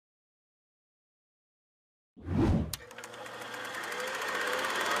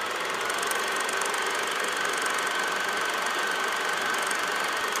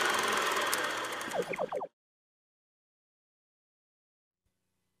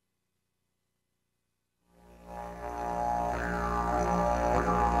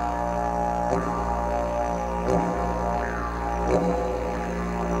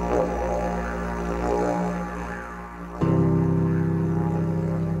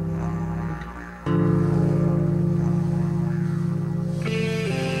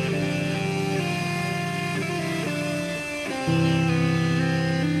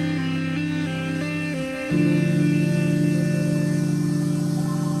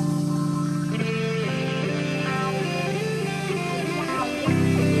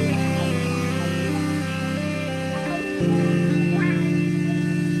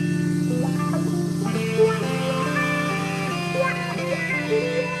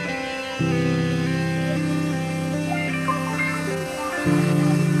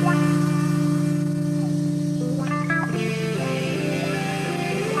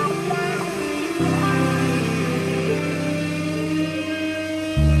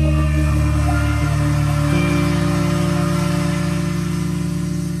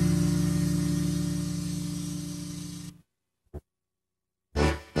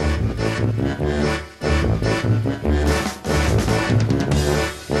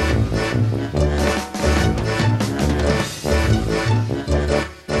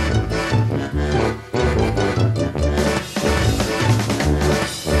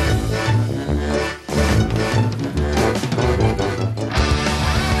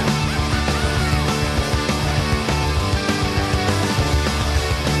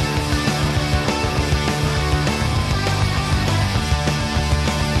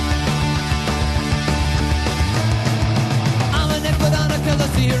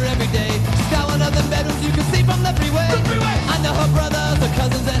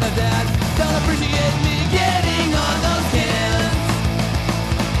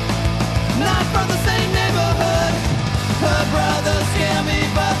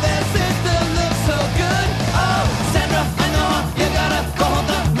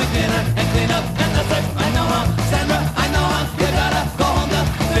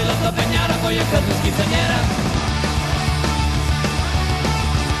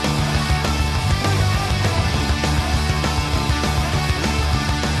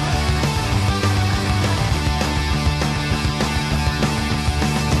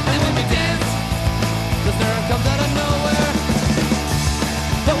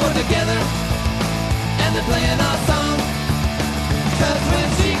and they're playing our song. 'Cause when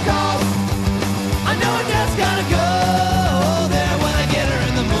she calls, I know I just gotta go there when I get her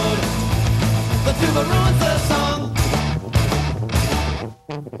in the mood. The tuba ruins the song.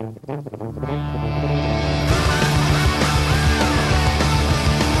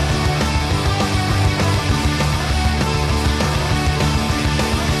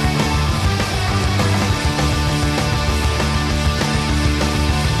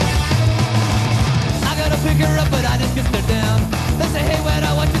 Pick her up, but I just kissed her down. They say, hey,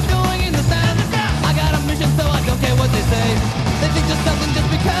 Wardo, what you doing in the sand? I got a mission, so I don't care what they say. They think just something just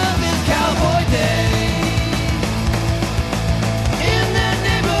because it's Cowboy Day. In their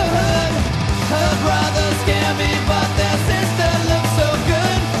neighborhood, her brother scare me, but their sister looks so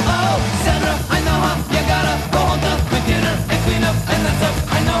good. Oh, Sandra, I know how. You gotta go home to make dinner and clean up and that's up.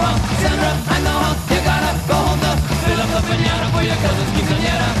 I know how. Sandra, I know how. You gotta go home to fill up the pinata for your cousin's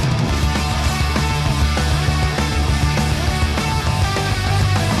quinceañera.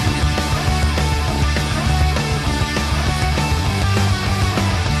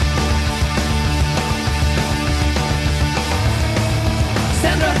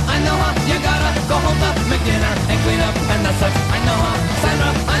 I know how, you gotta go home to make dinner and clean up and that's such. I know how, Sandra,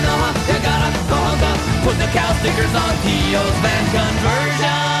 I know how, you gotta go home to put the cow stickers on T.O.'s van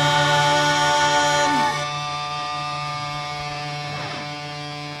conversion.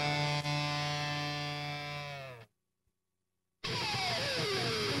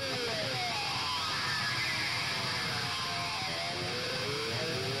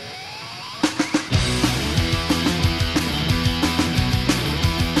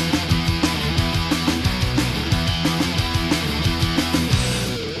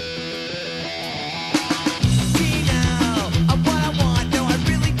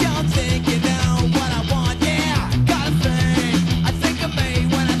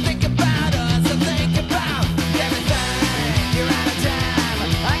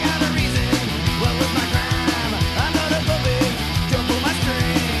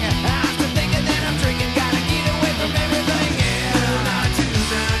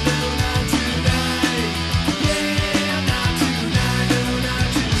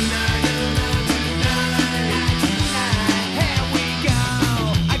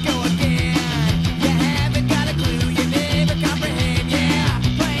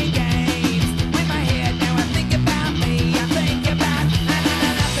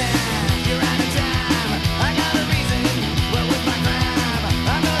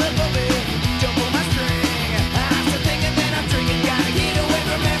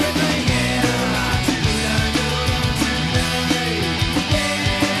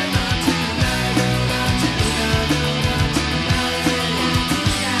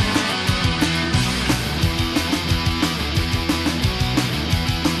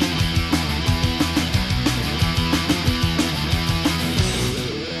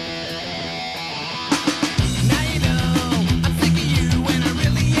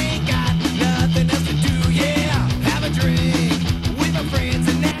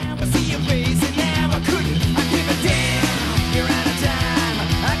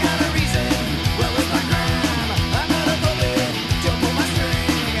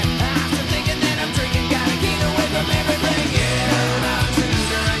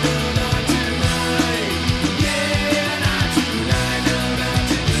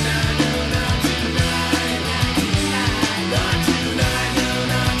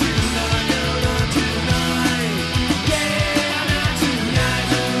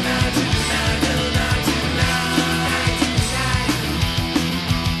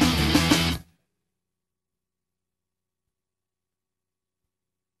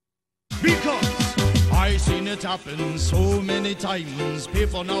 It happens so many times.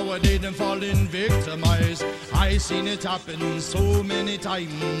 People nowadays them falling victimized. I seen it happen so many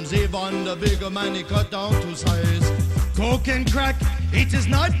times. Even the bigger man he cut down to size. Coke and crack, it is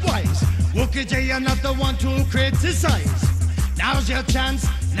not wise. Wookie J, you're not the one to criticize. Now's your chance,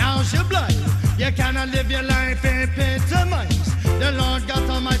 now's your blood. You cannot live your life epitomize. The Lord God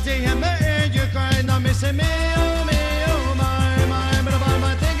Almighty, hear me, hear you cry. Now me say me, oh my, but about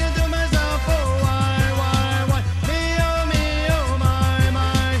my thinking to myself, oh why, me, oh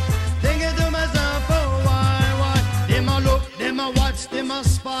my, thinking to myself, oh why, them a look, them a watch, them a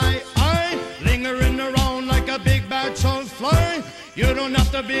spy, I lingering around like a big bad chunk fly. You don't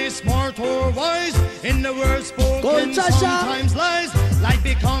have to be smart or wise. In the words spoken, sometimes lies. Life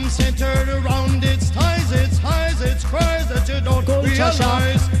becomes centered around its ties, its highs, its cries that you don't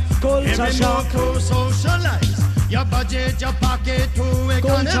realize. Every more to socialize. Your budget, your pocket to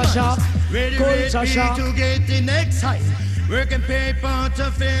economize. Ready to get the next height. Working paper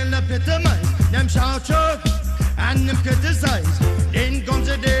to feel epitomize. them shout you and them criticize. Then comes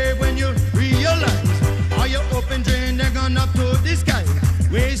a day when you realize all your open drain, they're gone up to the sky.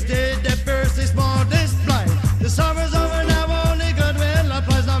 Wasted the first, the smallest blind. The summer's over now, only goodwill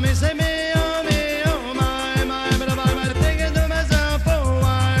applies. Now me say me, oh my, but I'm thinking to myself, oh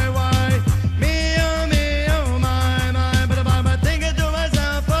why? Me, oh my, but I'm thinking to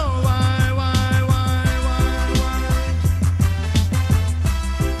myself, oh why?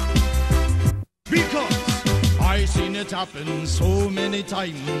 Because I seen it happen so many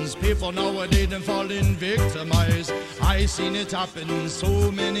times. People nowadays them falling victimized. I seen it happen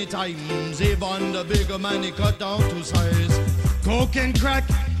so many times. Even the bigger man he cut down to size. Coke and crack,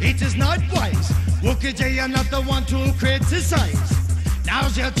 it is not wise. Wookie J, you're not the one to criticize.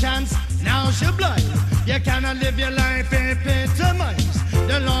 Now's your chance, now's your blind. You cannot live your life epitomized.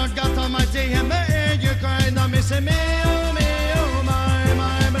 The Lord God Almighty, Him hear you cry. Now me say me, oh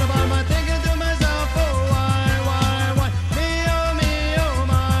my, but I'm thinking to myself, oh why? Me, oh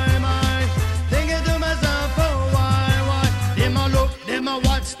my, thinking to myself, oh why? Them a look, them a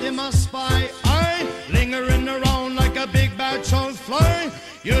watch, them a spy. I lingering around like a big bad shall fly.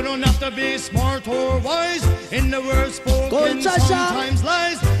 You don't have to be smart or wise. In the words spoken, sometimes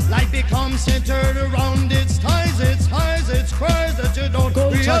lies. Life becomes centered around its ties, its highs, its cries that you don't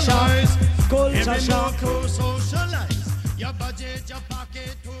realize. Every more co-socialize. Your budget, your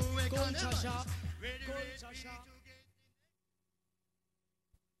pocket, to economize.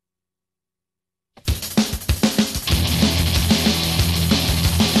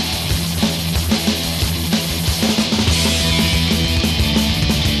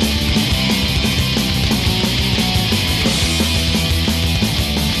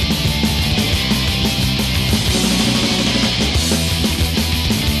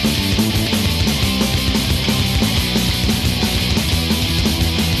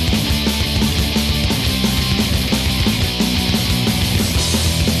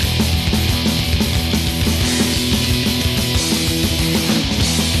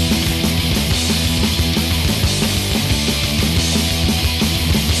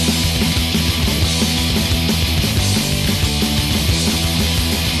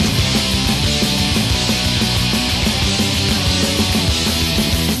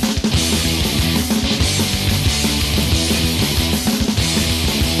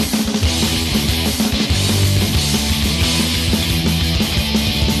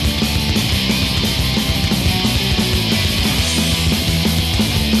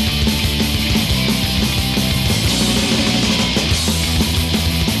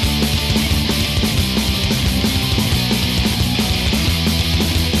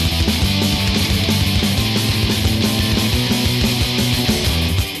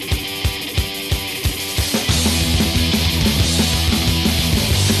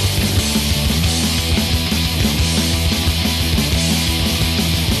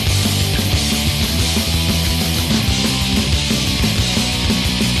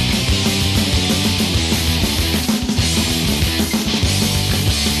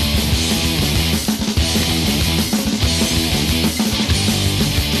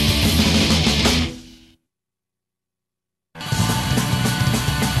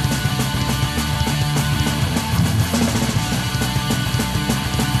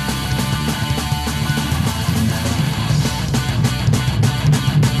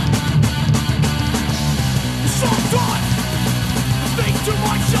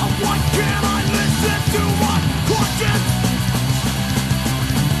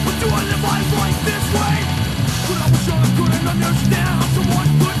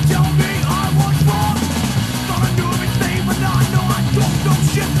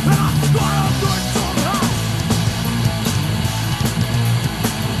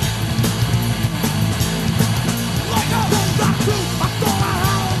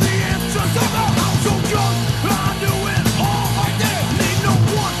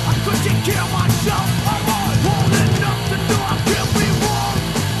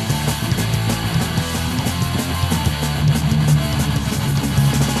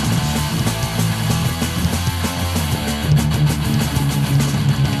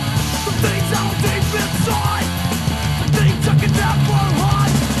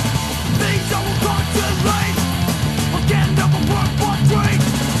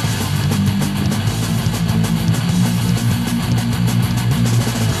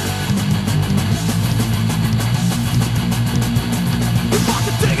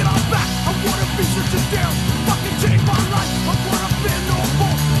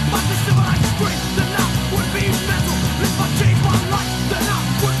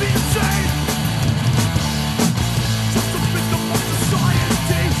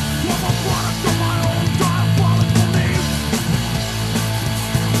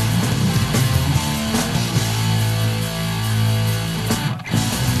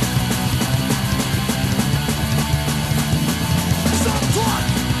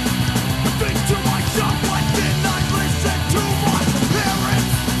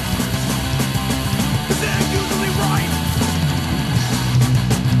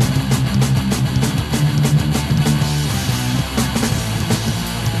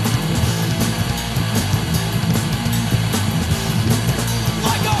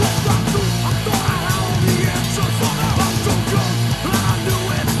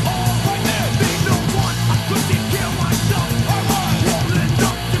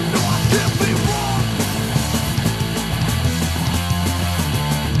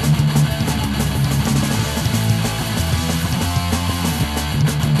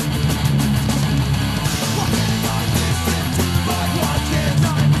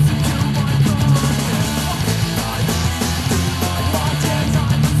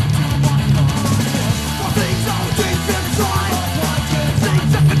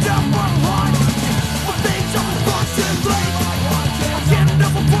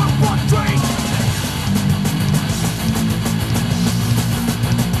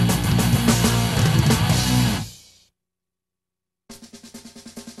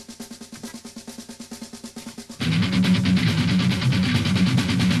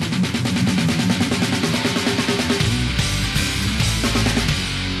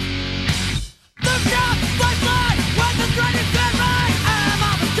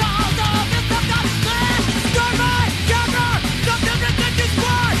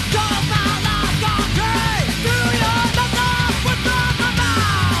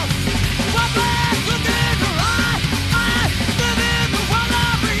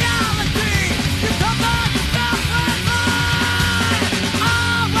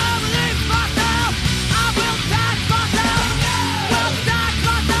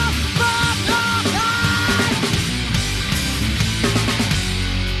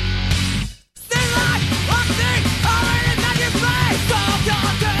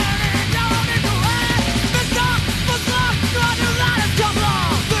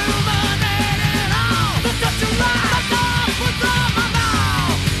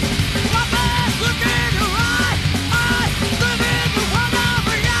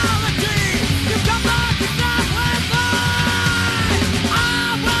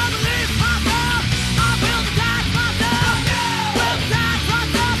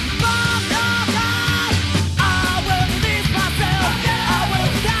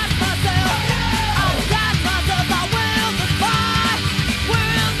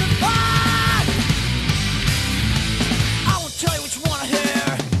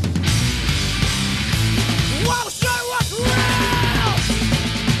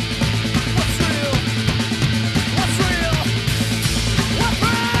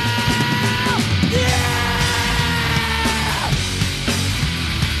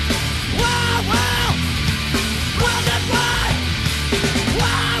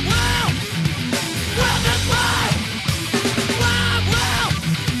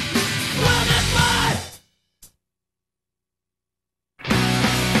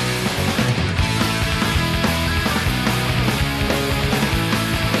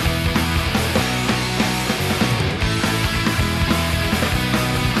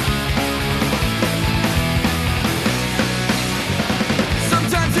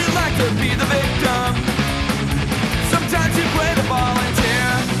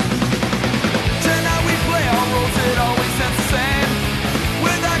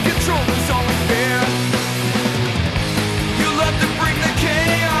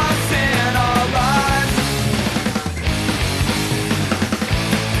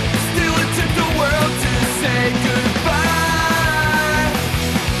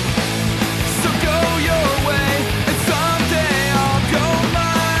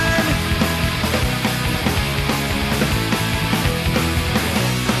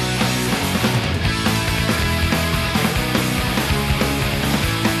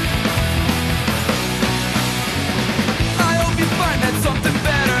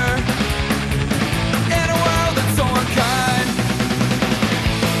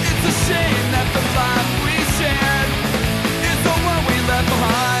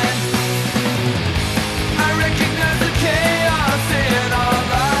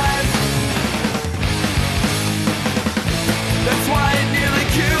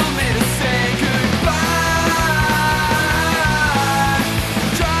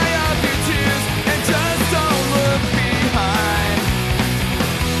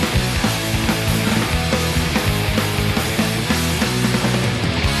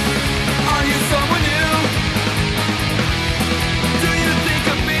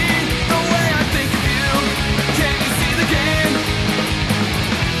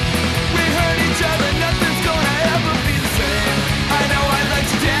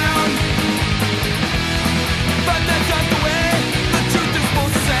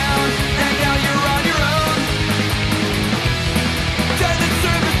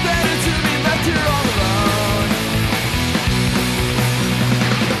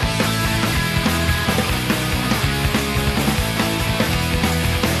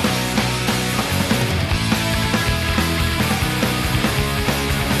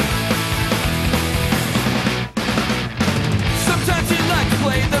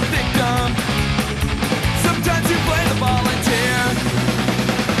 play the victim. Sometimes you play the volunteer.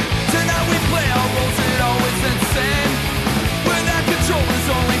 Tonight we play our roles, it always ends the same. When that control is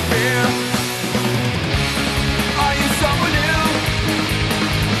only fear. Are you someone new?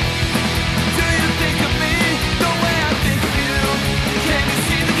 Do you think of me the way I think of you? Can you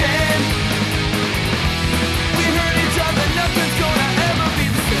see the game? We hurt each other, nothing's gonna ever be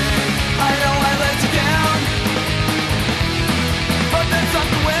the same. I know I let you down, but that's not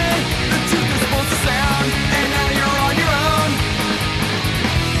the way the truth is supposed to sound. And now you're on your own.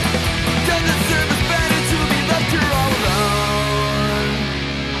 Doesn't serve us better to be left here all alone.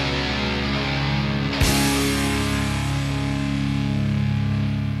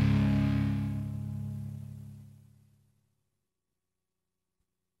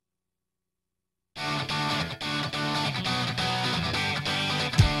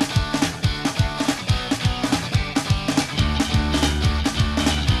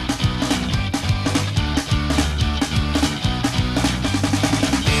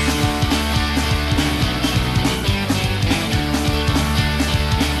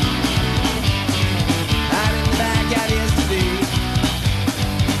 Hiding back out yesterday,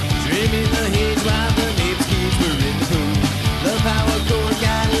 dreaming the haze while the neighbors' kids were in the pool. The power cord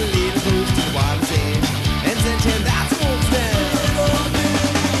got a little close to the water's edge and sent 10,000 volts down.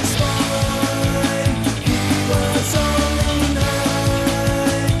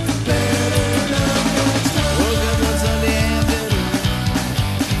 Woke up on Sunday afternoon.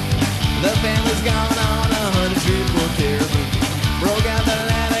 The family's gone on a 100-trip for caribou. Broke out the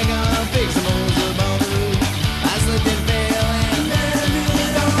ladder, gonna fix some holes up on the roof. I slipped and fell and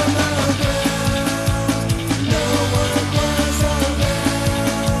landed on the ground. No one was around.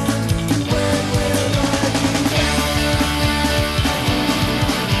 When will I be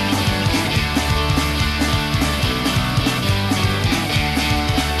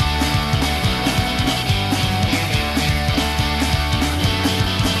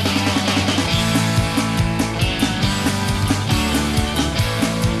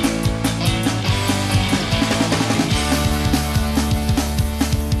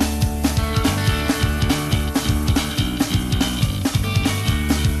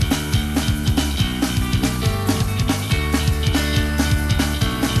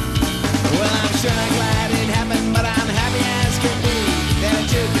Well, I'm sure glad it happened, but I'm happy as can be that I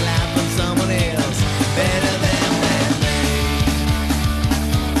took your life from someone else better than me.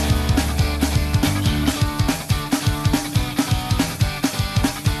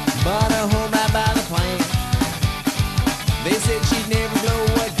 Bought a home right by the plant. They said she'd never blow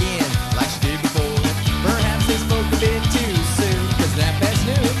again like she did before. Perhaps they spoke a bit too soon, 'cause that best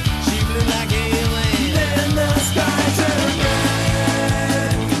knew she blew like a land. Then the sky turned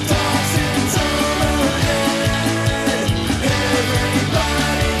red, toxins overhead.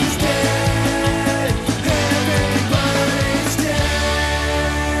 Everybody's dead. Everybody's dead.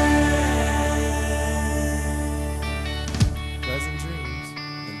 Pleasant dreams,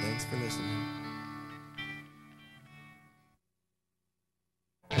 and thanks for listening.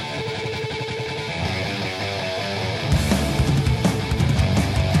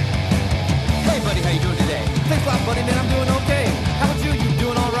 Hey buddy, how you doing today? Thanks a lot, buddy, man, I'm doing okay. How about you? You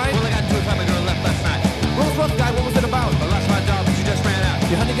doing all right? Well, I got into a fight with a girl left last night. What was rough, guy? What was it about? I lost my job and she just ran out.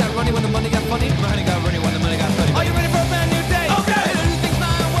 Your honey got runny when the money got funny? My honey got runny when the money got funny. Are you ready for a brand new day? Okay! And a new things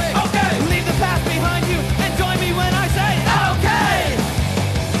my way. Okay! Leave the past behind you and join me when I say okay!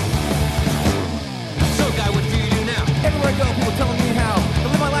 So, guy, what do you do now? Everywhere I go, people telling me how to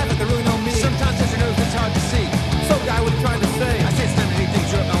live my life like they really know me. Sometimes there's your nose that's hard to see. So, guy, what are you trying to say? I say it's time to do things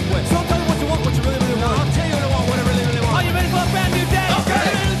your own way. So tell me what you want, what you really, really want. I'll tell you what I want, what I really, really want. Are you ready for a brand new day? Okay!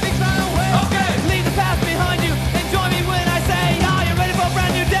 And a new things my own way. Okay! Leave the past behind you and join me when I say, are you ready for a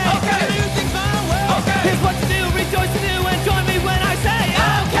brand new day? Okay! And a new things my own way. Okay! Here's what to do, rejoice to do, and join me when I say,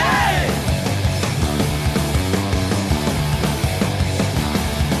 okay!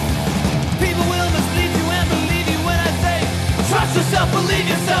 People will mislead you and believe you when I say, trust yourself, believe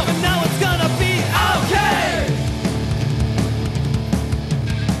yourself, and now it's gonna be okay!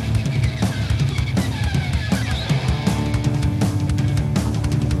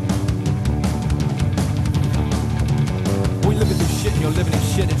 We look at this shit and you're living in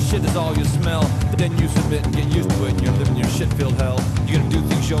shit, and shit is all you smell. But then you submit and get used to it, and you're living your shit-filled hell. You're gonna do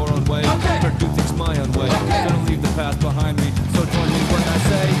things your own way, Okay. or do things my own way. Okay. Gonna leave the past behind me, so join me when I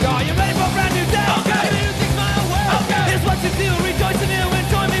say, are you ready for a brand new day? Okay. Gonna do things my own way. Okay. Here's what you do, rejoice in you, and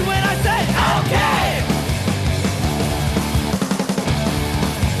join me when I say, okay!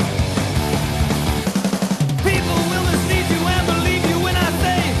 People will mislead you and believe you when I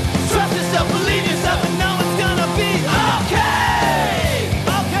say, trust yourself, believe yourself, and know it's gonna be okay!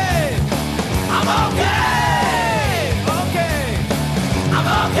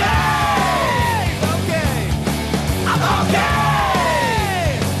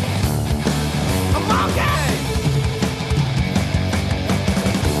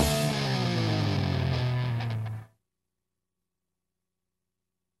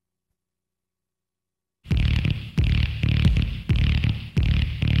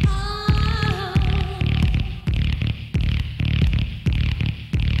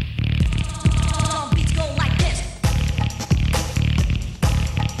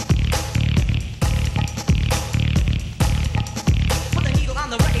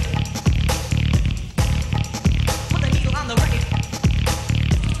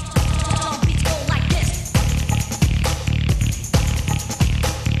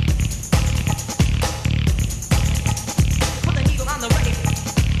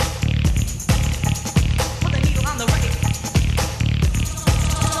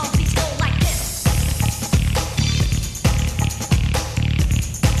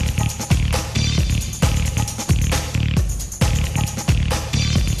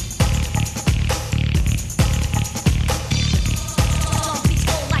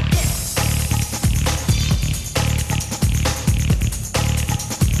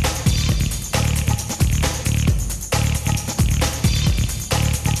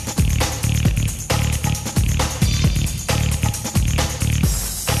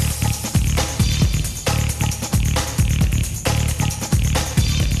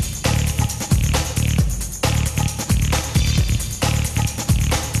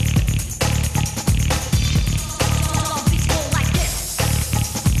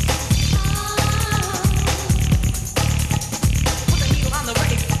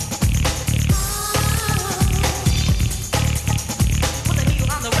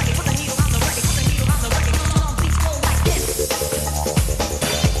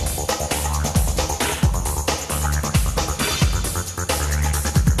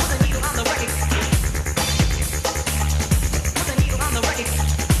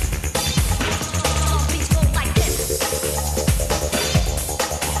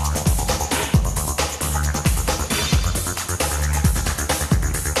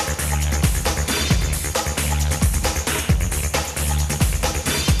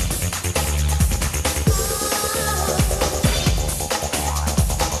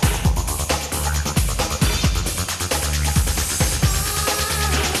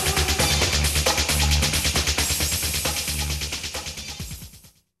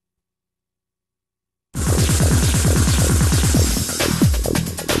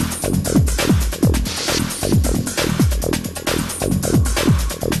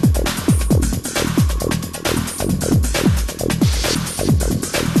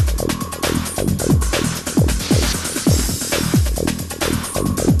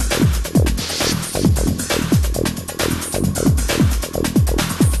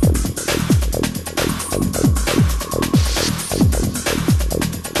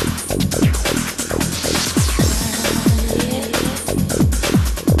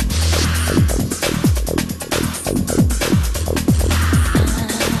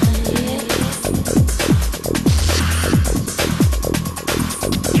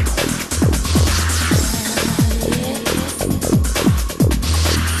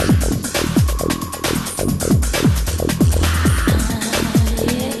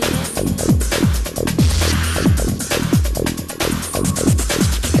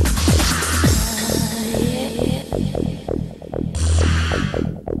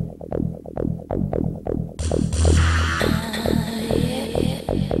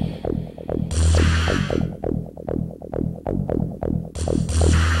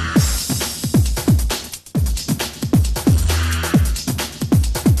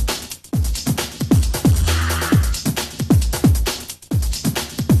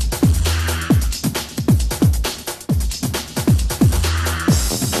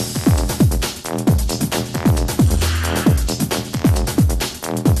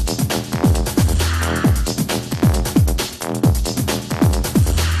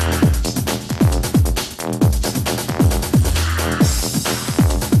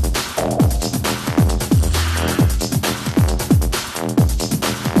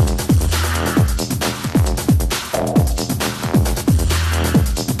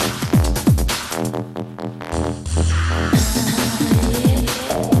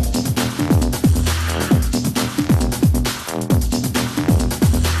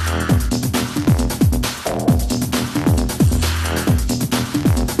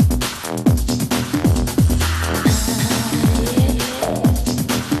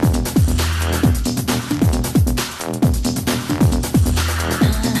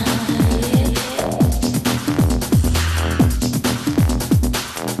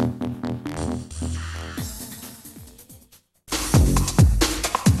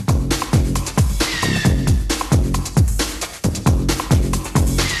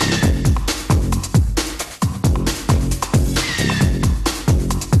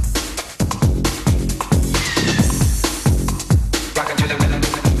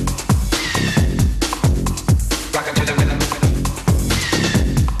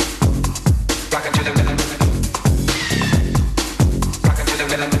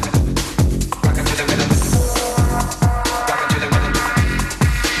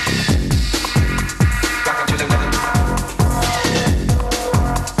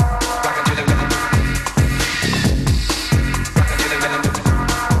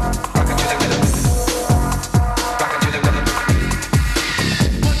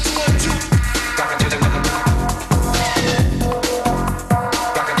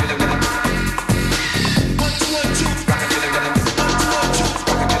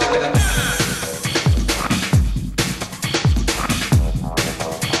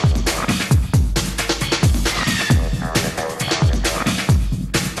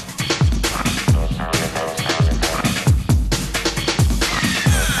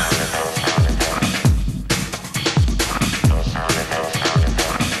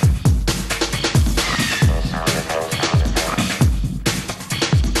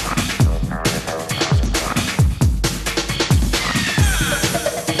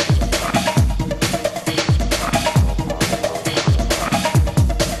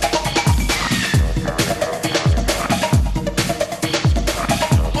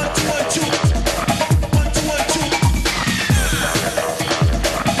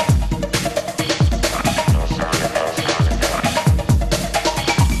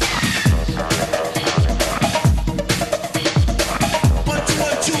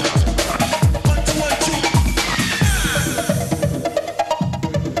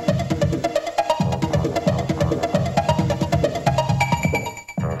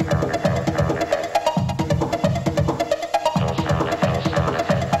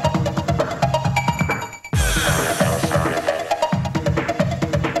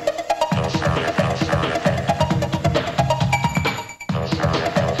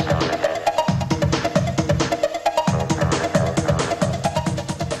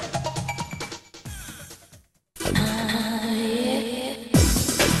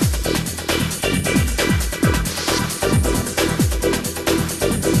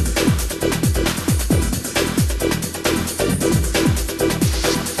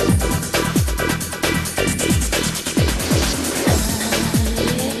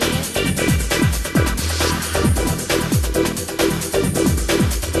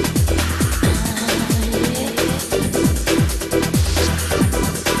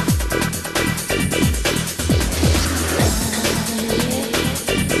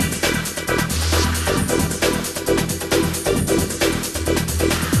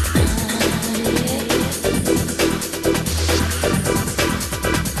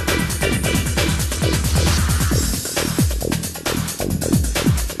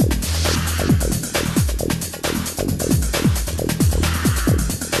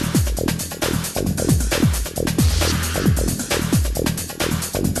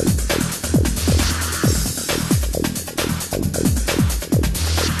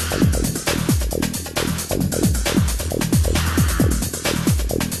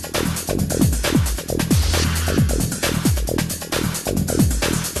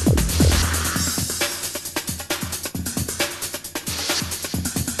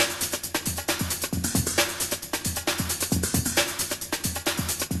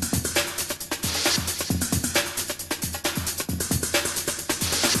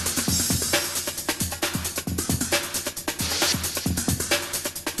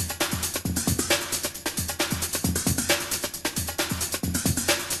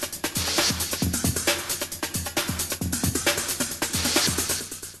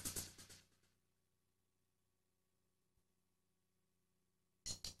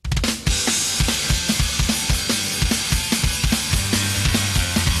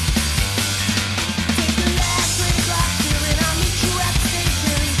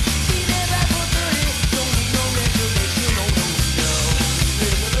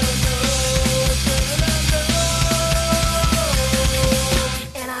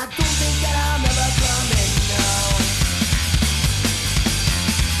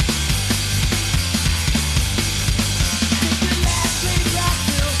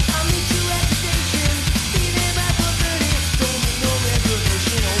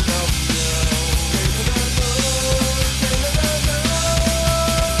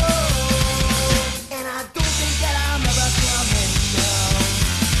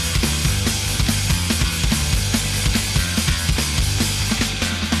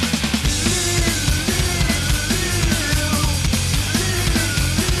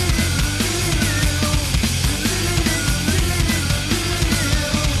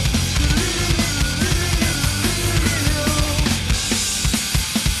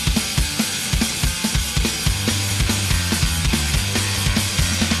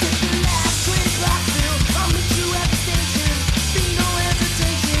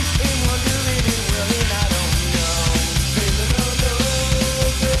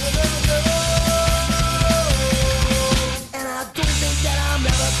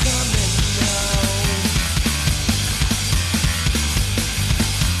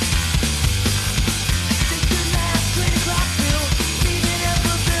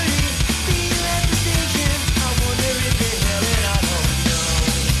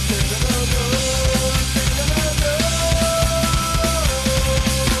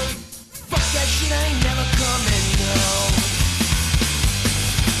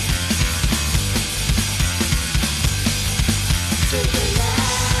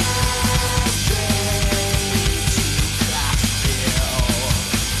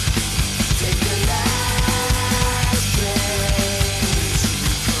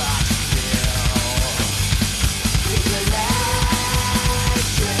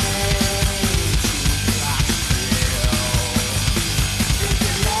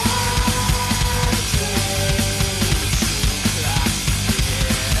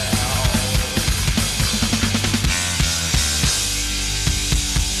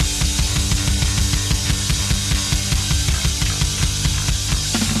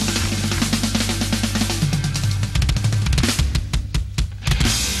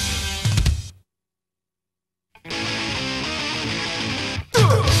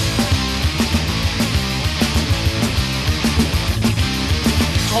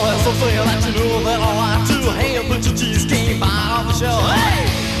 so you let you know that all I do, hey, a bunch of G's came by on the show, hey!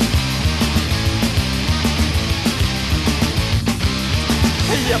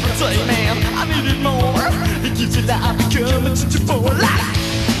 Hey, I tell you, man, I need it more. It keeps you alive, becoming to you for life.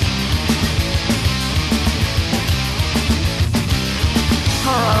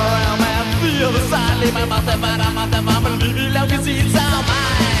 Around, man, the other side, leave my mouth, I'm a living like a seed, sound, man.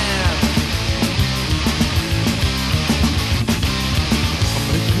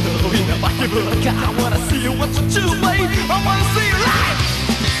 I give it a guy, I wanna see you, what you do, babe. I wanna see you live.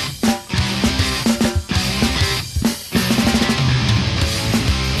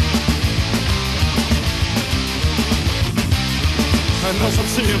 I know some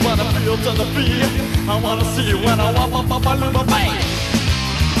see you when I feel to the beat. I wanna see you when I walk up my little babe.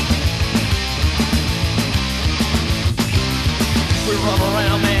 We run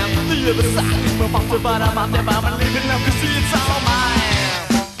around, man, the other side. We're off the bottom, I'm leaving now, cause it's all mine.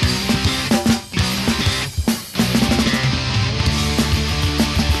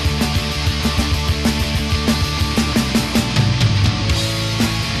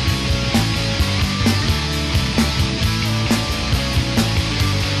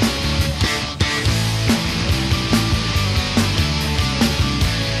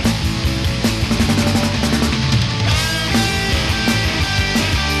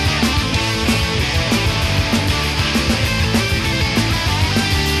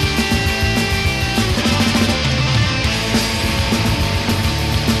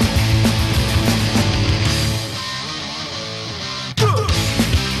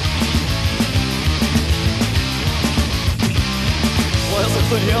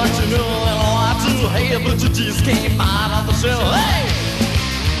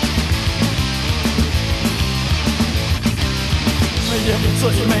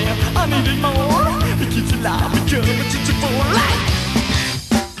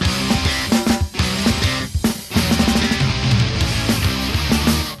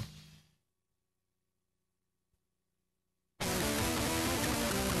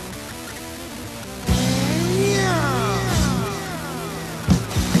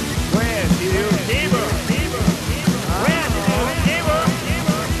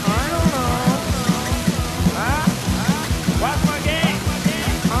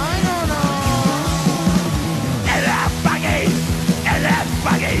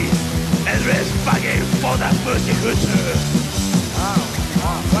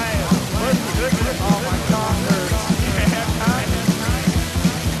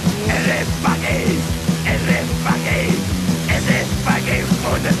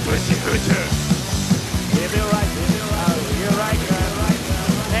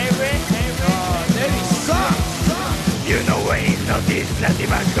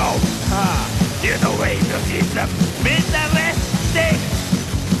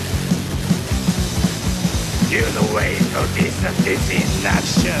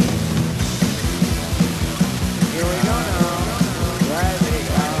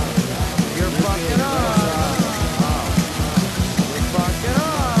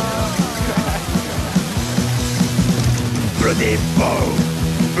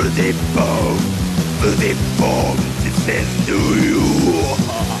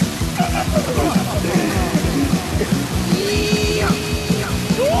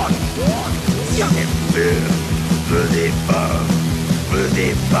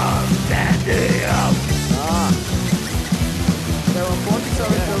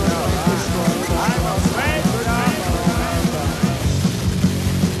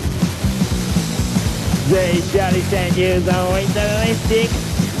 They surely send you the winteristic.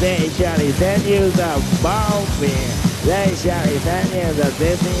 They surely send you the bombing. They surely send you the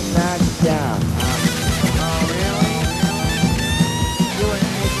disinfection. Oh, really?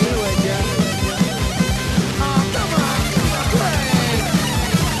 Do it, Jeff. Oh, come on, great.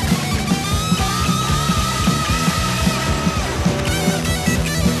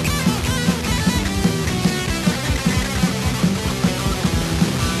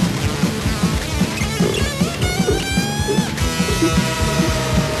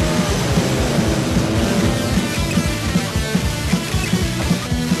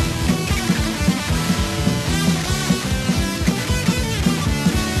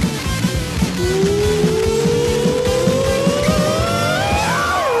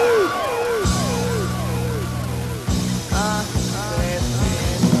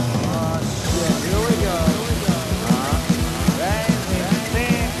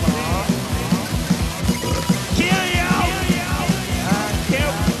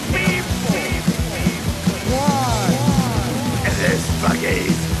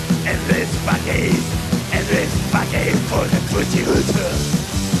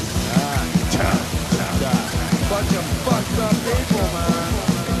 Bunch of fucked up people, man.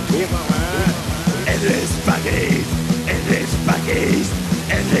 People, man. Endless spaghetti, endless spaghetti,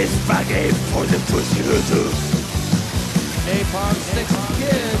 endless spaghetti for the pussy hooter. Napalm sticks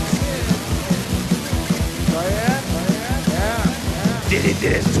kids. Oh, yeah? Did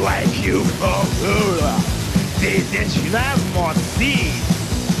it strike you from Hula? Did it not more see?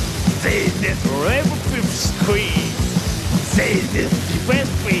 Did it rave with scream? Did it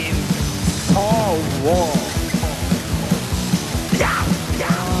defense being so warm? Yeah,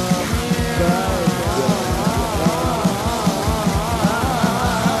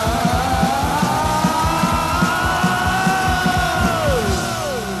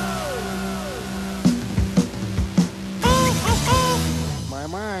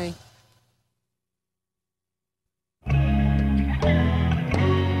 My.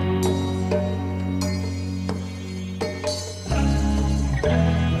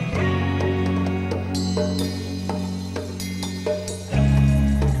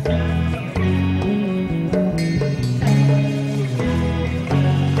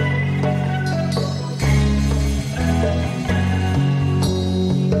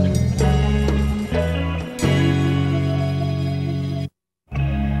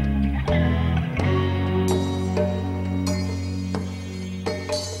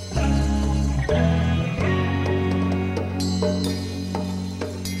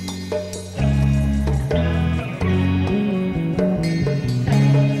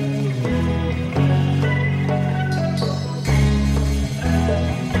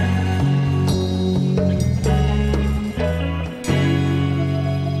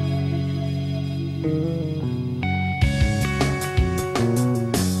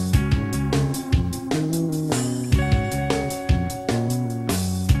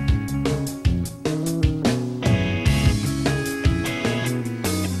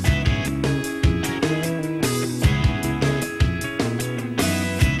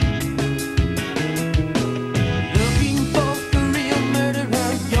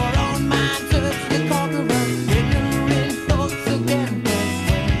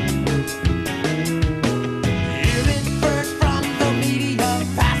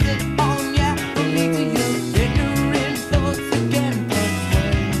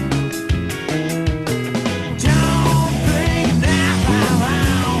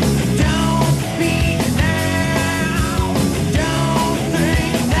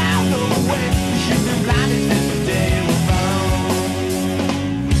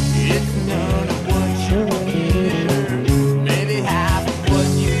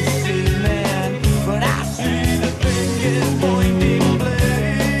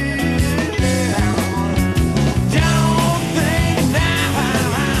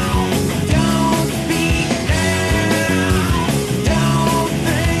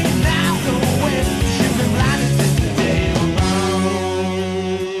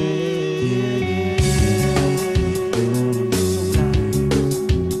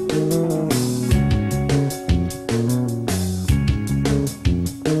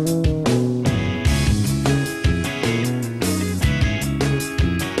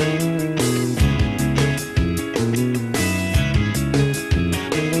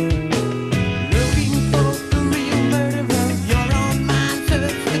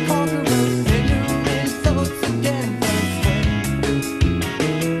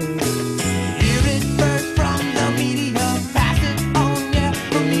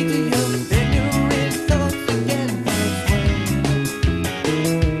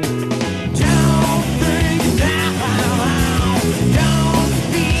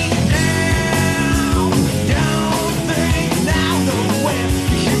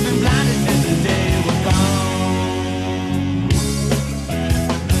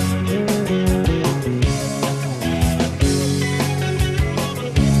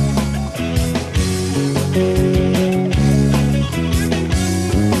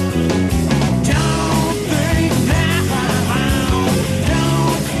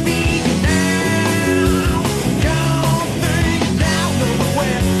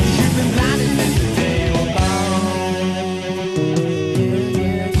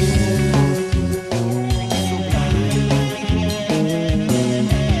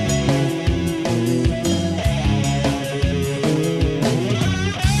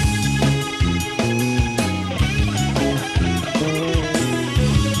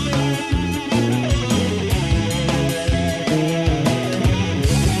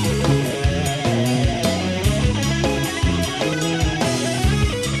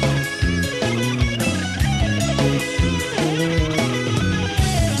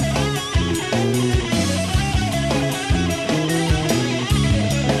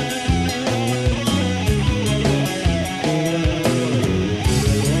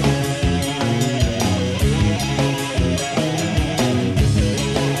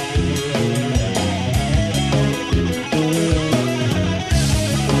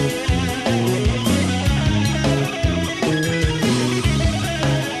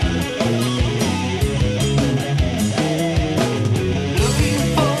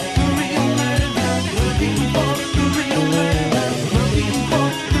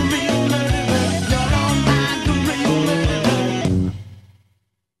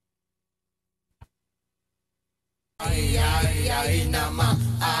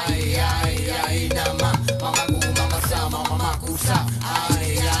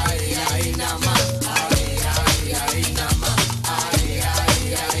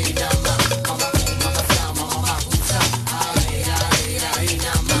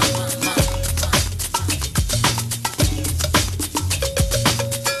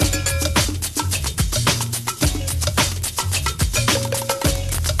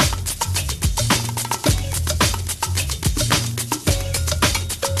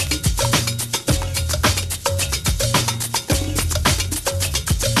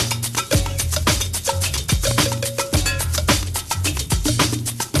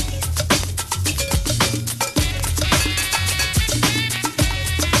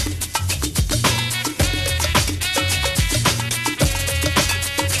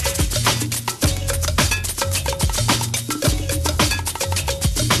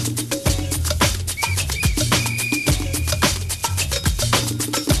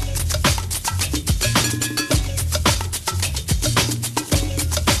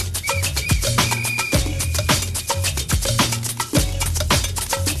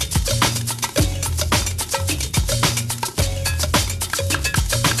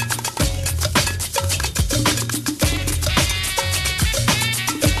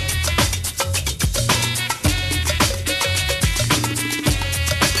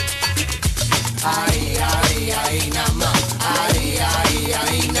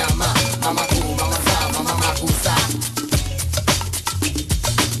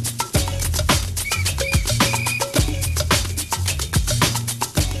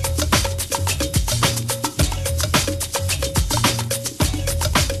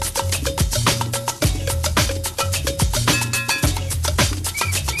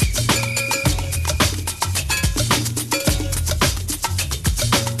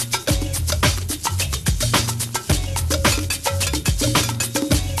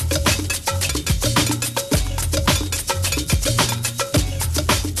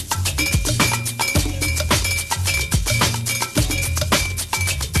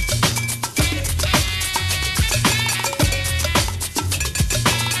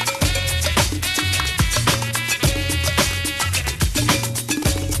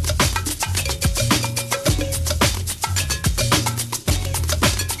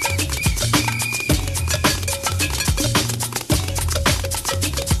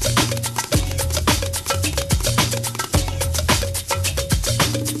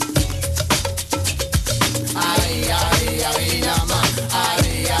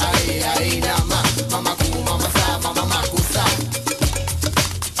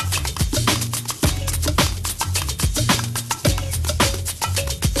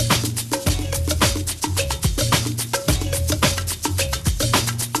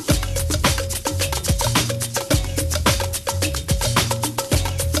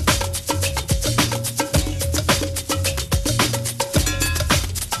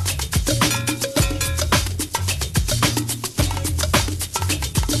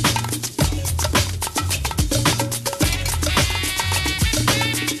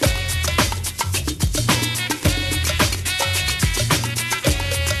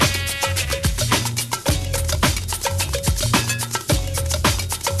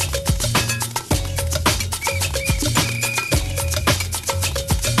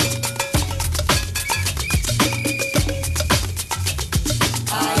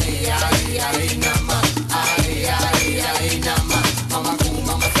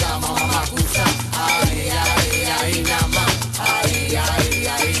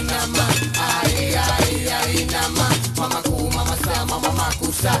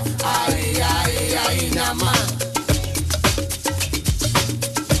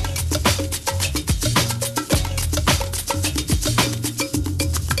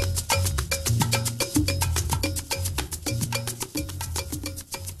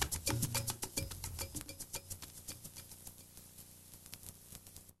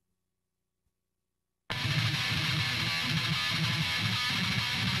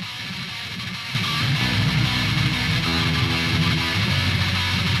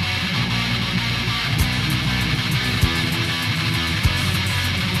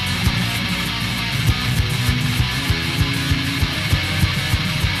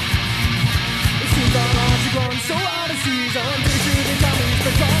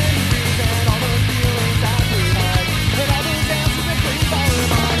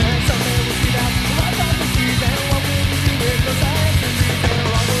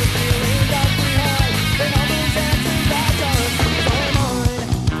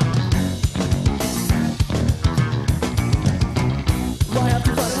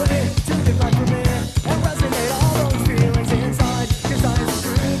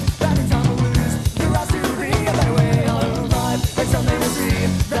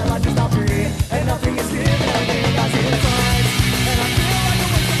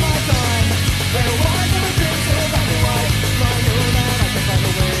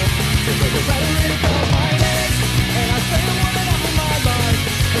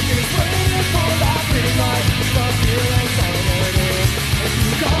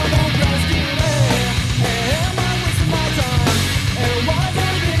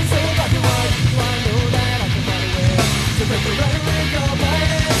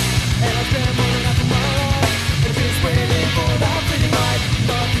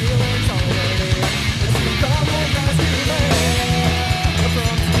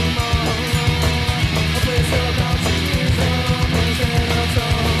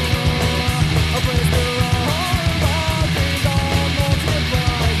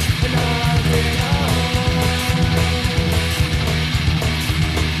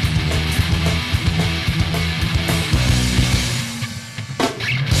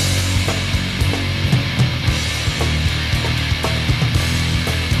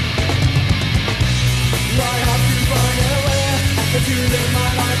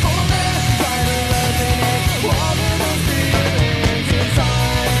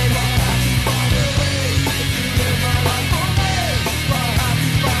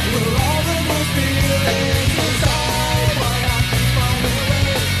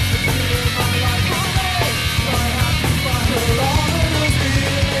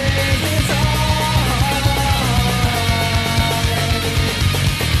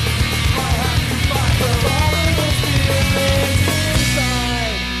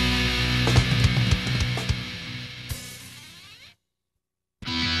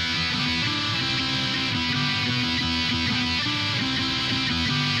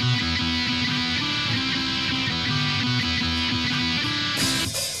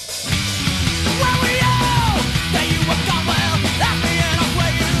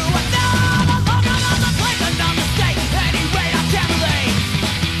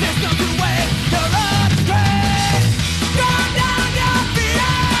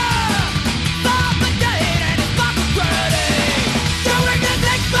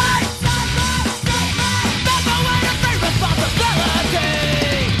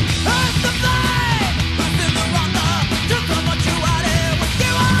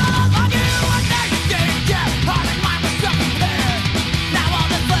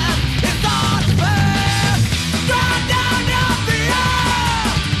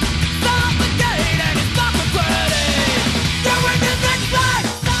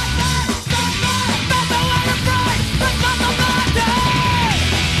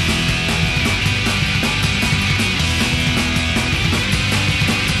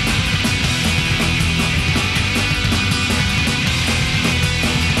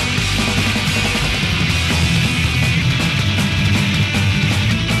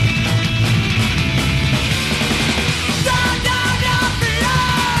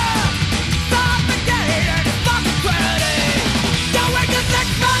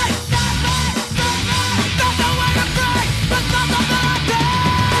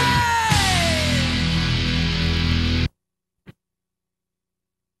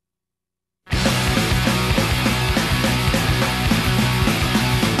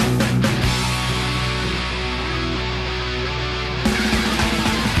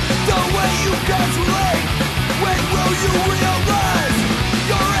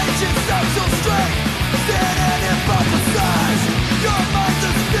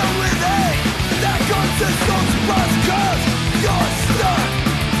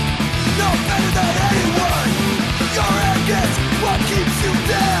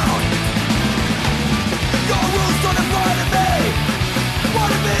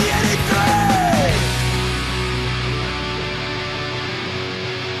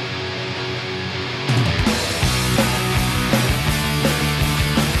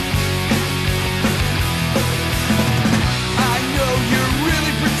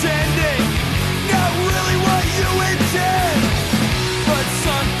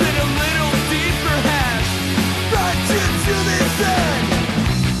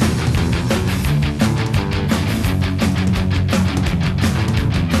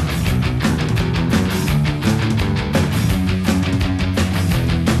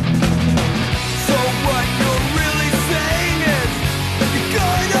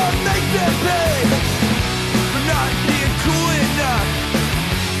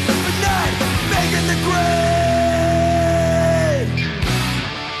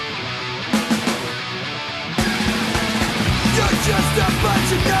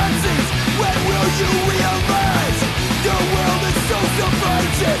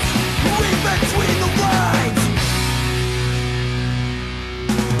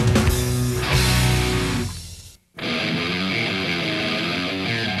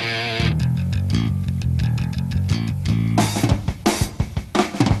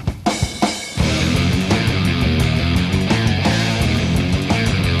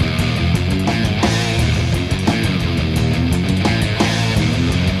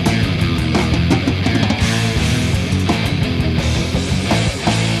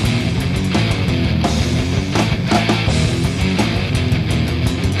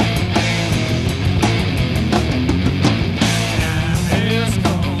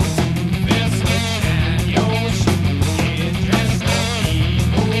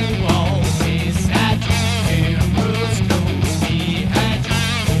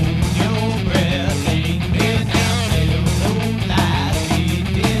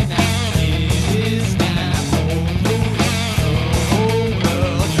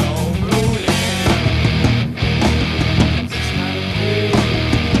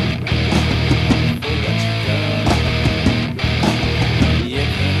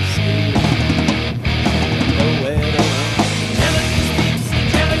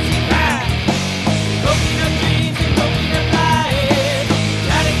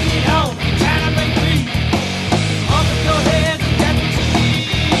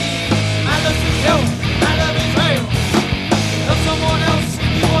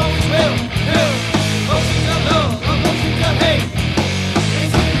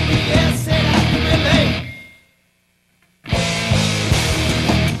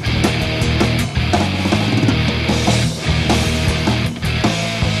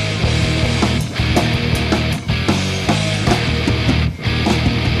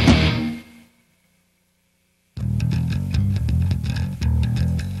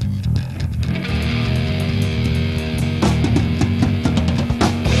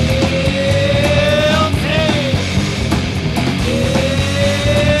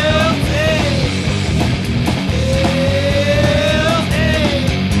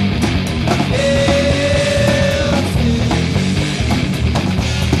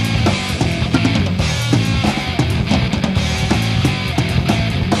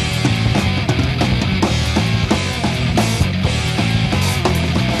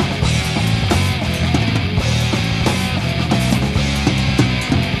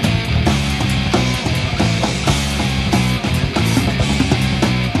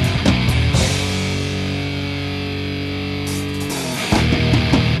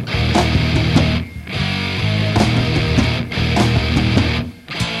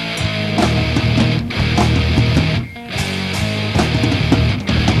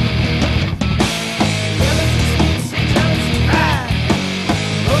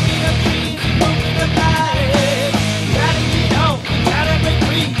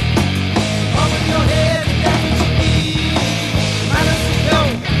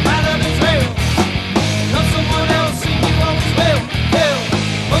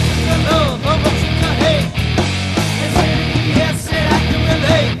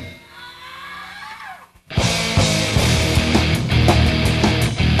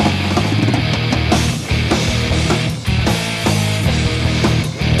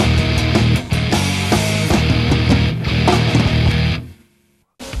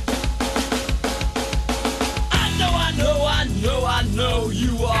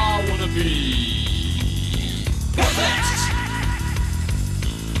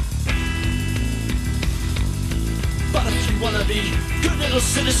 wanna be good little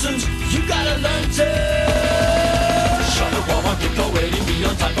citizens, you gotta learn to shut the wall, get co-waiting, be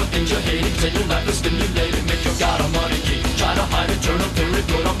on time for things you're hating, say your life is stimulating, make your god a money king, try to hide it, turn up the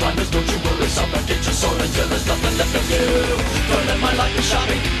report on blinders, don't you worry, suffocate your soul until there's nothing left of you. Don't let my life be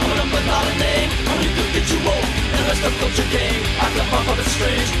shopping, I'm gonna put out a name, only good get you old, and the rest of culture game, I come off of it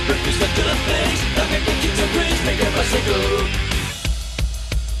strange, refuse to do the things that make the kids and queens, make everybody say good.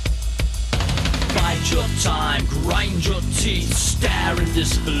 Bide your time, grind your teeth, stare in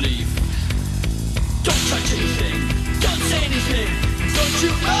disbelief. Don't touch anything, don't say anything, don't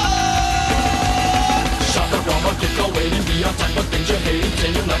you shut the wrong, get going and be on time for things you're hating.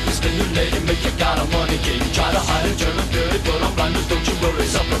 Can your life is stimulating, make you got a money game. Try to hide it, turn up good, put on blinders, don't you worry,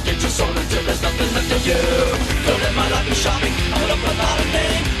 suffocate your soul until there's nothing left of you. Don't let my life be shopping, I'm gonna put out a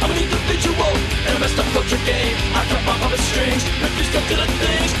name, I'm gonna need the visual, and the rest of culture game. I cut my puppet strings, refuse to do the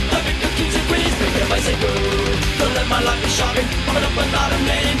things that make the kings and queens, make everybody say good. Don't let my life be shopping, I'm gonna put out a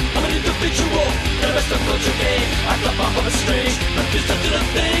name, I'm gonna need the visual, and the rest of culture game. I cut my puppet strings, refuse to do the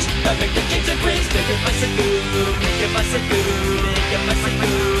things that make the kings and queens, make everybody say good. Make everybody say good, make everybody say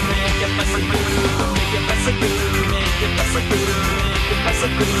good, make everybody say good, make everybody say good, make everybody say good, make everybody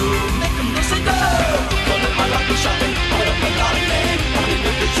say good, make them all say good. Don't let my life be shopping, I'm gonna put out a name, I'm gonna need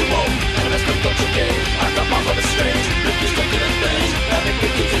the visual, and the rest of culture game. I cut my puppet strings, refuse to do the things that make the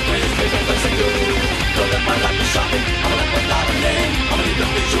kings and queens, make everybody say good. Don't let my life be shopping, I'm gonna put out a name, I'm gonna need the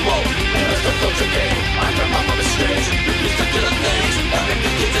visual, and the rest of culture game. I cut my puppet strings, refuse to do the things that make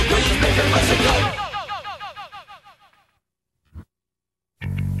the kings and queens, make everybody say good.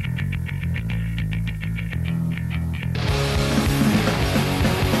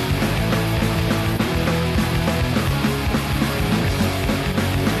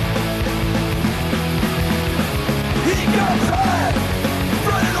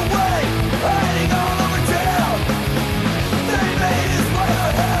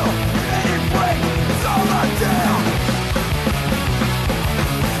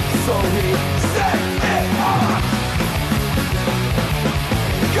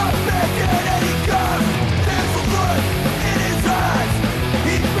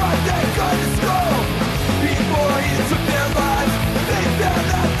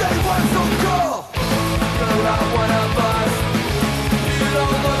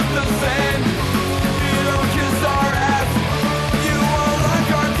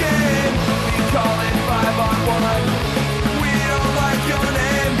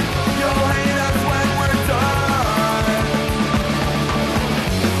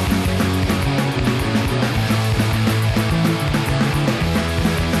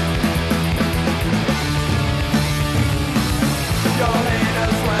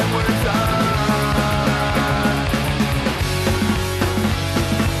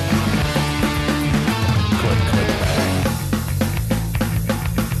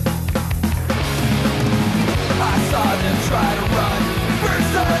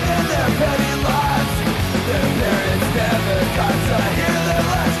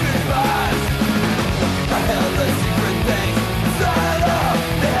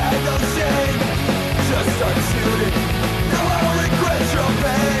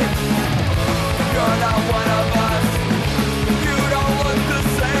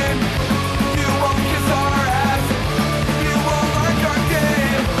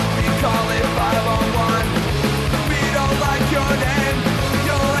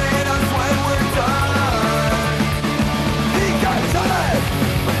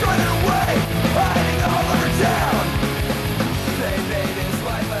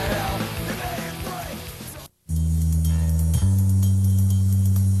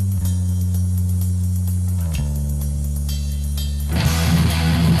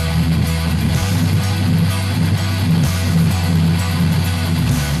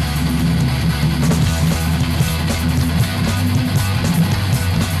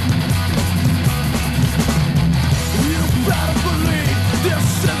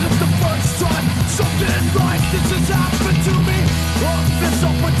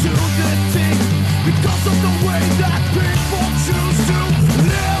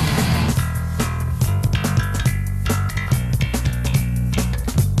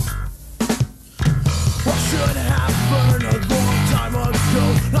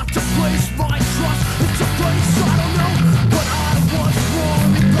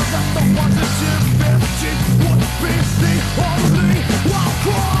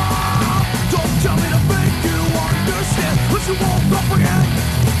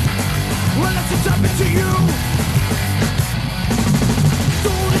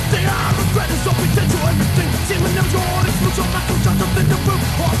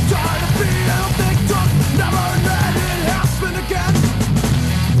 I'm tired of being a victim, never let it happen.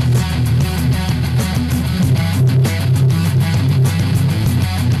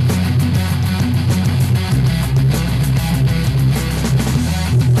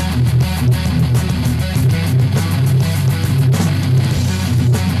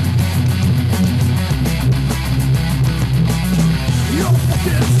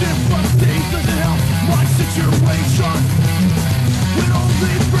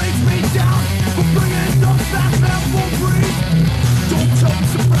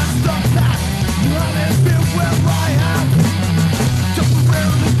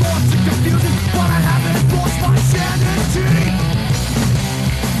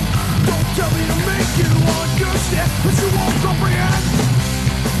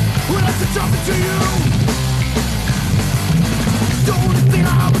 to jump into you. The only thing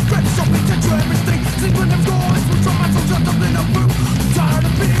I regret is something to do everything. Sleep when I'm going through trauma, so shut up in a room. Tired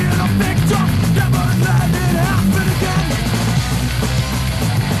of being a victim, never let it happen again.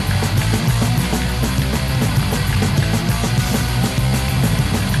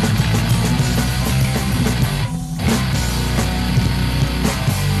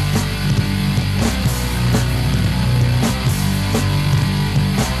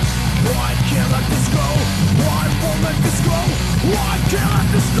 Why can't let this go? Why won't let this go? Why can't let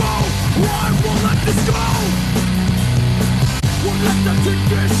this go? Why won't let this go? Won't let them take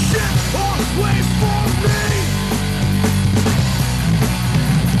this shit away from me.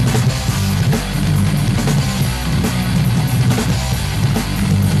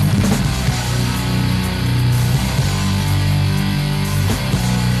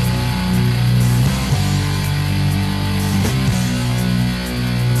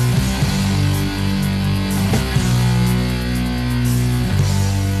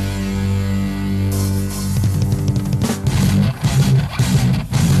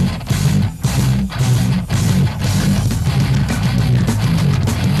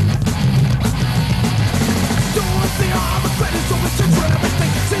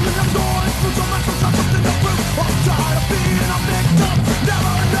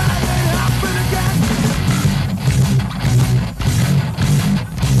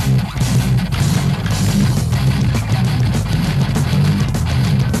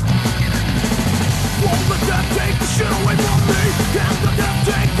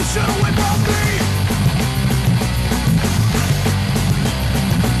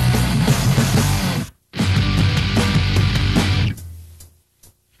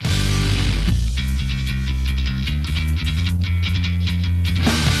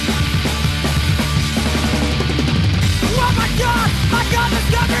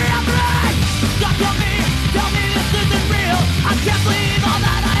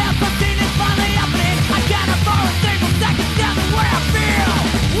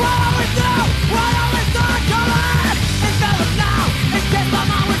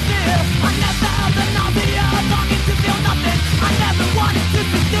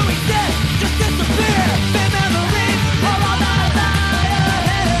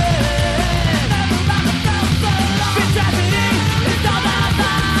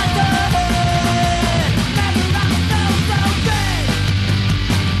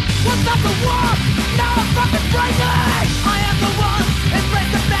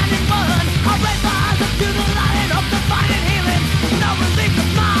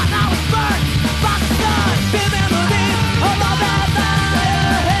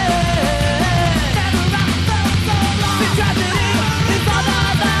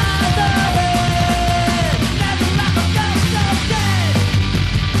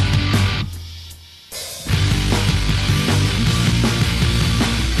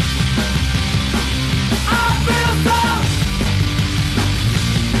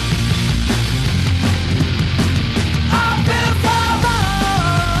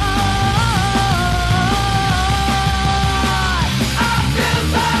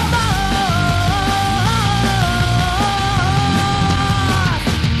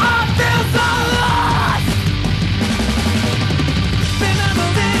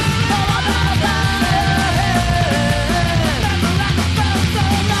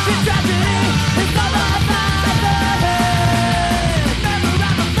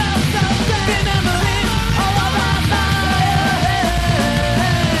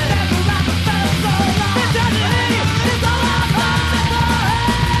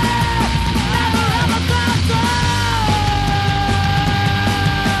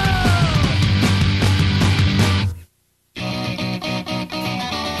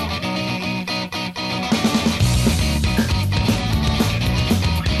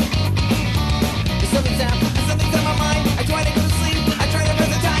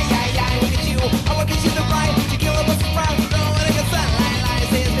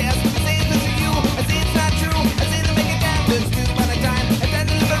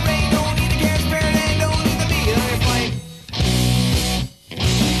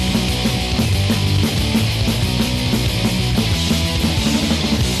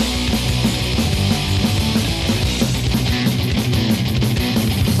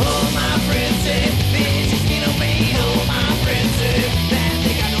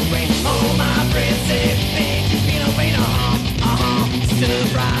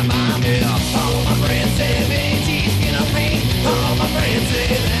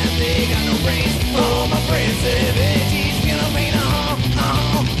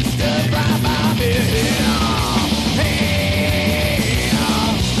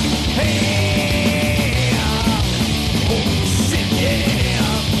 Hey,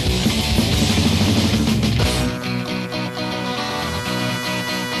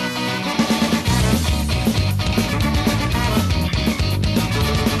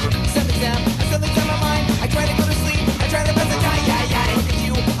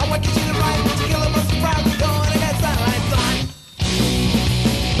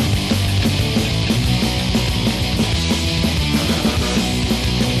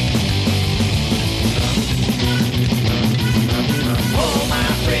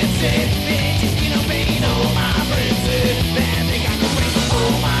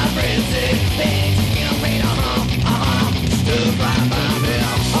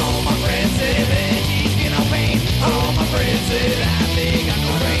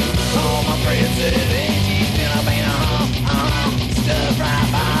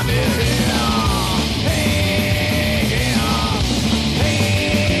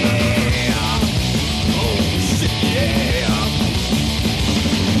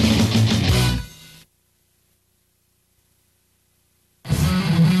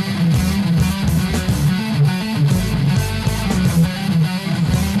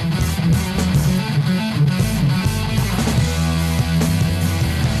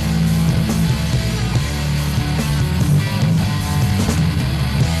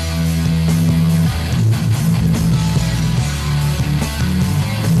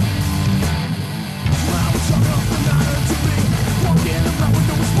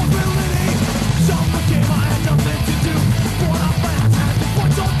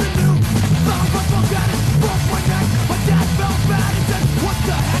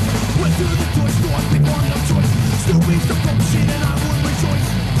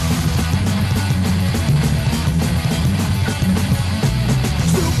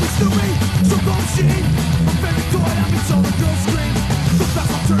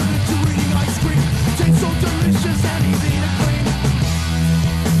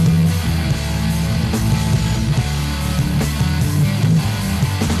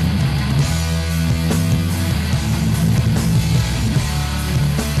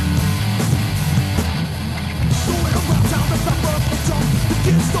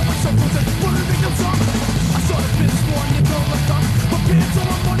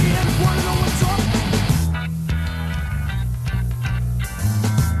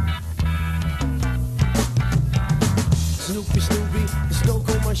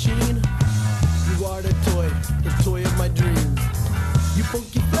 toy of my dreams. You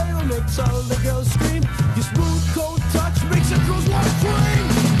funky flail makes all the girls scream. Your smooth cold touch makes the girls want to scream.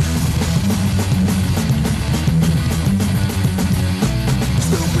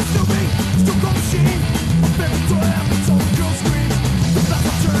 Stupid, stupid, still go machine. A fairy toy makes all the girls scream. The fast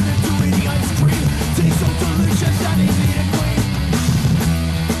will turn into eating ice cream. Tastes so delicious that they need a queen.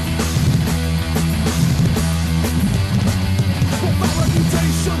 For my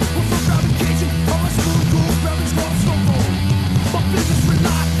reputation, for fabrication, all my smooth, cool, very strong, so bold. My business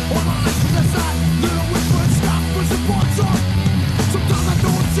rely on my eyes from the side. Little whispers stop for support song. Sometimes I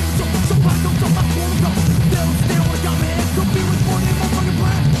know it's serious, somebody comes up, I wanna go. They'll stay on the my head, could be with more than my fucking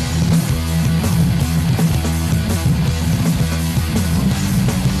plan.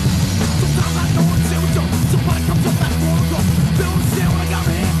 Sometimes I know it's serious, somebody comes up, I wanna go. They'll stay on the my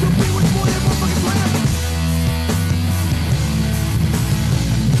head, could be with more than my fucking plan.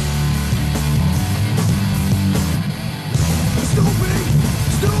 Stupid,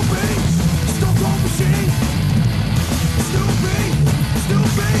 stupid, Stockholm machine. Stupid,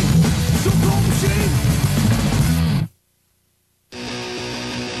 stupid, Stockholm machine.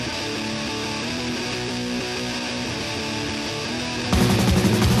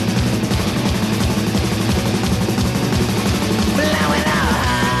 Blow it out.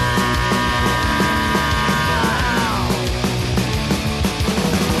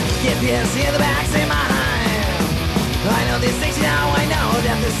 Get pissed in the backseat of my hand. I know these things now, I know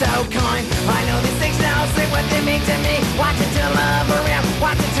that they're so kind. I know these things now, say what they mean to me. Watch it turn love around,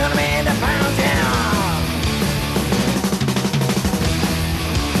 watch it turn them into pounds, yeah.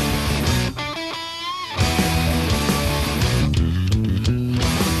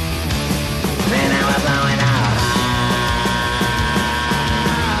 And now we're blowing out.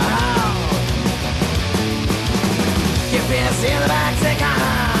 Get pissed in the backseat car.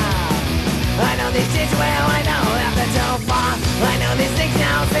 I know these things well, I know that they're so far. I know these things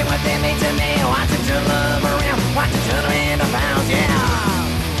now, say what they mean to me. Watch it turn love around, watch it turn them into pounds, yeah.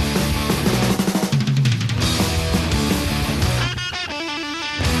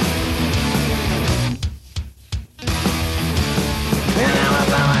 And now we're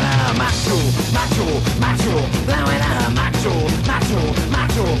blowing up, macho, macho, macho, blowing up, macho, macho,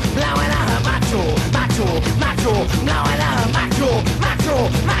 macho, blowing up, macho, macho, macho, blowing up, macho, macho,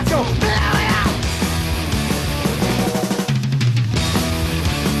 macho, blowing up.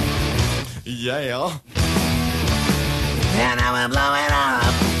 Yeah. And now we're blowing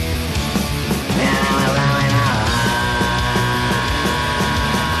up. And now we're blowing up.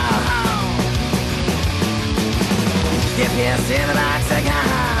 Get pissed in the box again.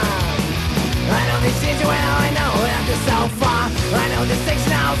 I know these things well, I know that they're so far. I know these things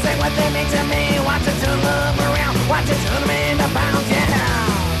now, say what they mean to me. Watch it turn love around, watch it turn them into pounds, yeah.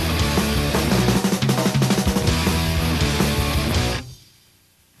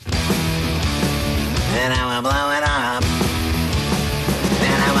 And now we're blowing up.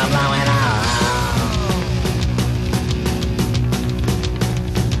 And now we're blowing up.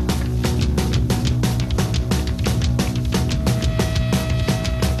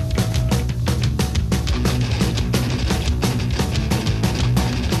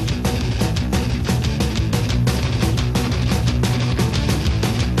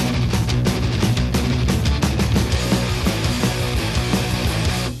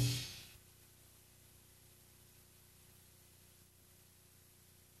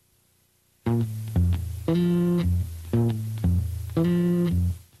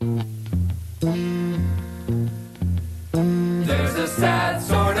 There's a sad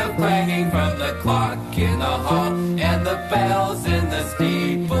sort of clanging from the clock in the hall, and the bells in the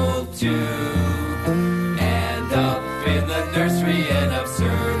steeple too. And up in the nursery, an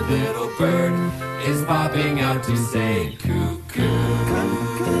absurd little bird is popping out to say cuckoo.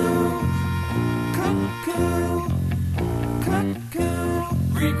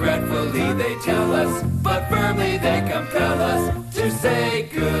 Regretfully they tell us, but firmly they compel us to say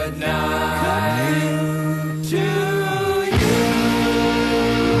good night to you.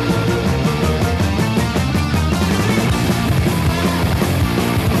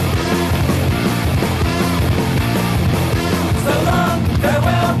 So long,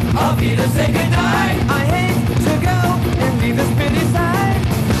 farewell, I'll be to say good night. I hate to go and leave this pretty side.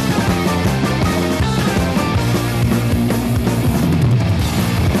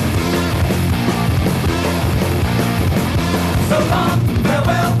 So long,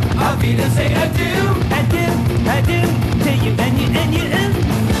 farewell.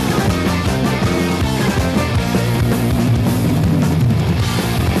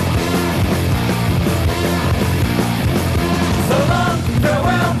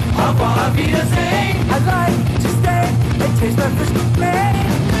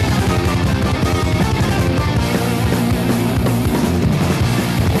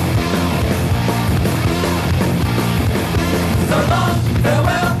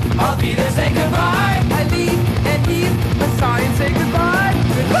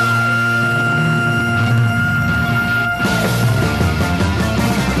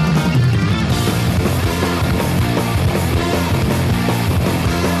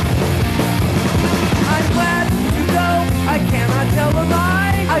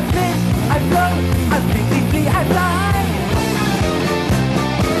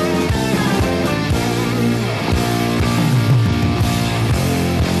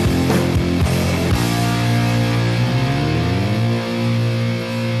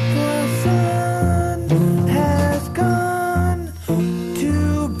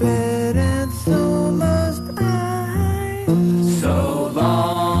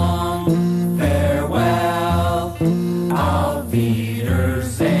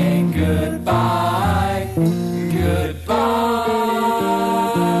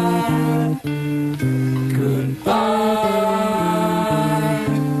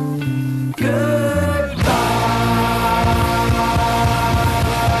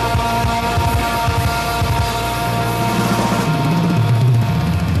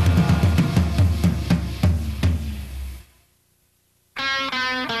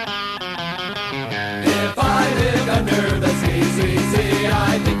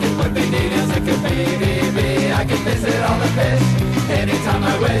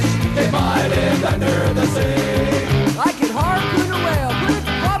 wish if I lived under the sea. I could harpoon a whale, put its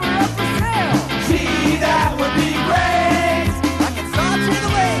blubber up for sale. Gee, that would be great. I could saute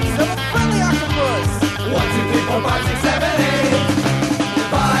the legs of a friendly octopus. 1, 2, 3, 4, 5, 6, 7, 8.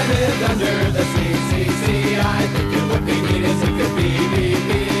 If I lived under the sea, I think it would be neat as it could be.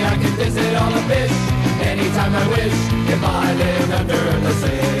 I could visit all the fish anytime I wish if I lived under the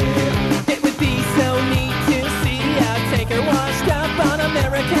sea. It would be so neat to see a tanker washed up on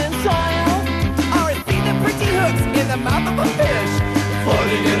American soil, or see the pretty hooks in the mouth of a fish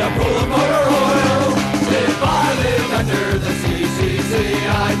Floating in a pool of motor oil. If I lived under the sea,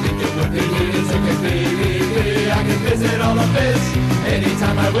 I think it would be neat as it could be. I could visit all the fish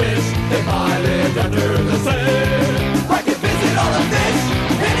anytime I wish if I lived under the sea. I could visit all the fish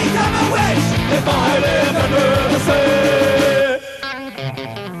anytime I wish if I lived under the sea.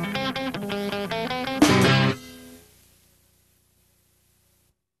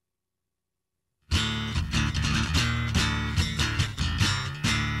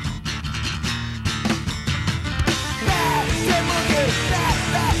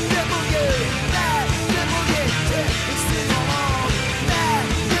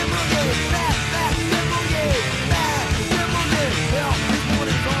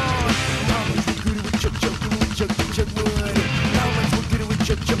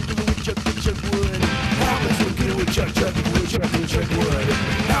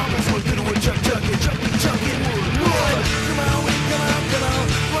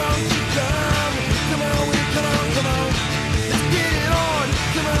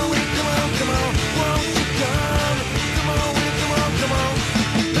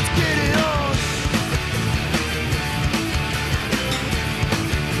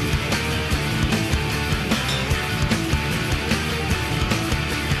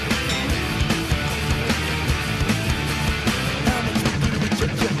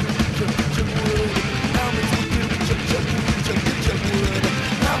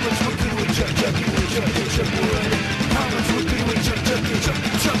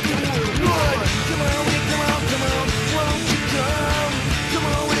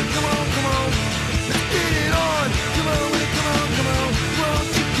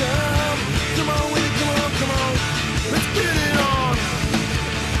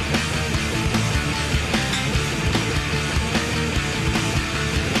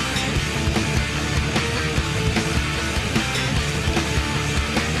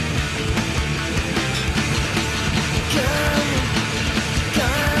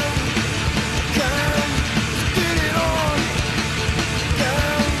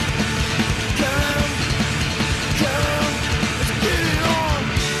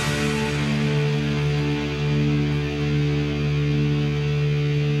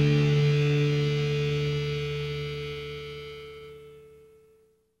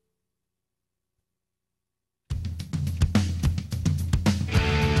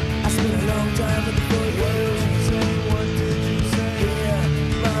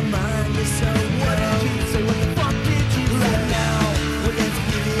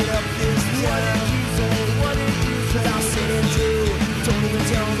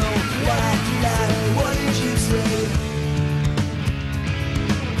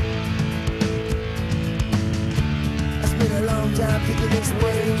 Time picking this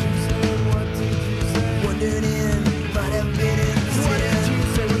way.